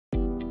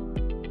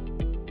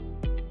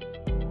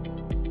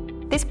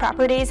These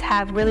properties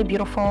have really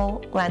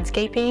beautiful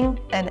landscaping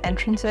and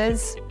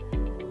entrances.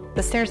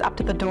 The stairs up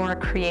to the door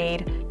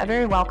create a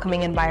very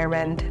welcoming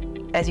environment.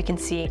 As you can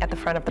see at the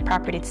front of the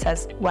property, it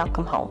says,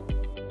 "Welcome home."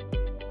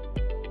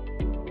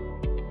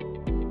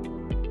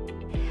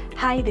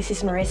 Hi, this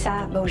is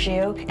Marisa,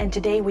 Bojiuc, and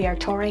today we are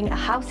touring a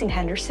house in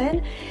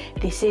Henderson.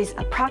 This is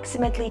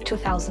approximately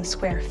 2,000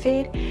 square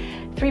feet,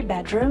 3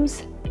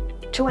 bedrooms,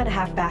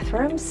 2.5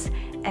 bathrooms,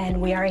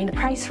 and we are in the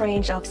price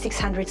range of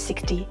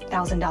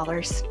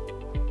 $660,000.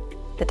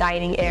 The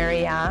dining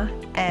area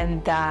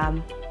and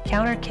the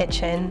counter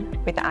kitchen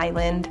with the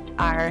island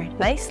are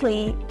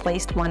nicely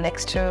placed one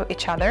next to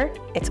each other.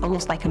 It's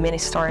almost like a mini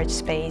storage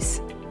space.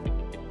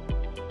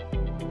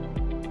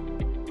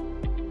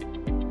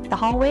 The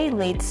hallway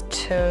leads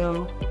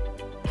to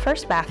the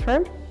first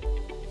bathroom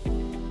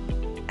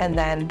and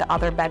then the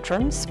other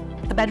bedrooms.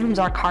 The bedrooms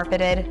are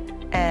carpeted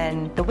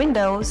and the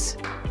windows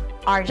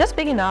are just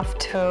big enough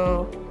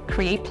to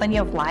create plenty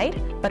of light,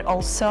 but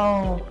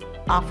also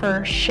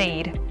offer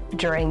shade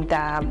during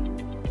the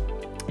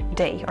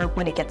day or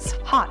when it gets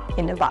hot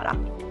in Nevada.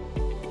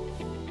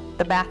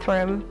 The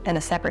bathroom and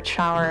a separate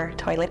shower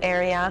toilet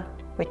area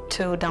with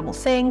 2 double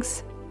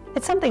sinks.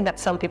 It's something that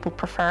some people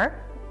prefer,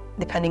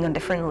 depending on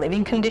different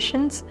living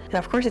conditions. And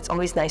of course, it's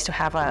always nice to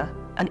have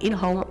an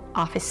in-home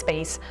office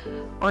space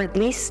or at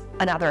least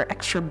another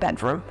extra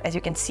bedroom, as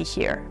you can see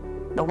here.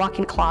 The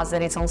walk-in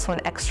closet is also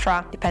an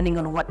extra, depending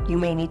on what you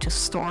may need to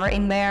store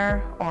in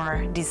there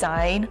or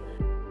design.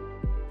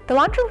 The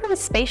laundry room is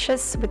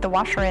spacious with the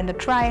washer and the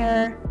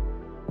dryer,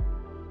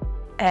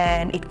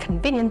 and it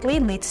conveniently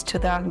leads to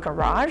the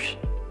garage,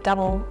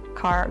 double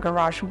car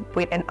garage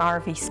with an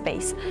RV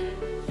space.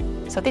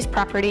 So these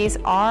properties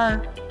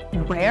are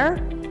rare.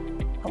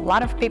 A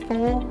lot of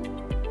people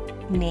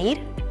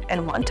need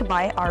and want to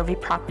buy RV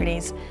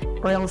properties.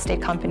 Real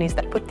estate companies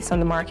that put this on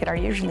the market are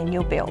usually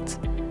new builds.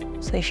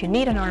 So if you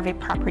need an RV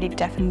property,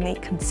 definitely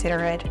consider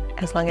it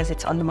as long as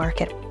it's on the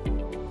market.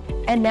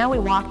 And now we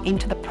walk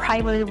into the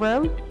private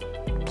room.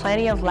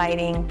 Plenty of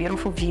lighting,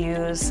 beautiful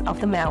views of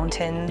the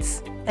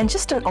mountains, and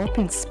just an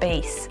open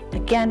space.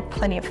 Again,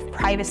 plenty of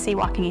privacy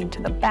walking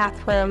into the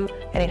bathroom,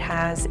 and it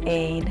has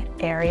an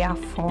area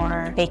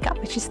for makeup,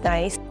 which is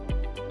nice.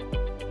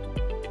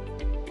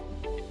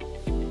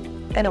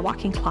 And a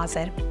walk-in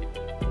closet.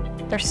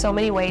 There's so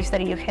many ways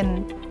that you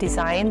can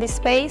design this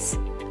space,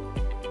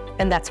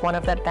 and that's one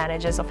of the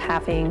advantages of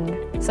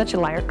having such a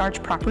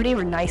large property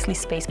or nicely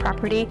spaced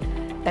property,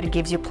 that it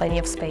gives you plenty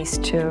of space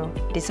to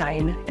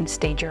design and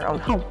stage your own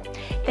home.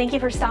 Thank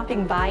you for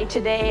stopping by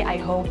today. I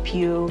hope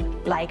you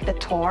liked the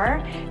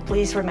tour.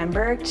 Please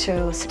remember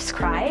to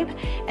subscribe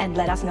and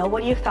let us know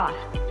what you thought.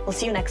 We'll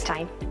see you next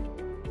time.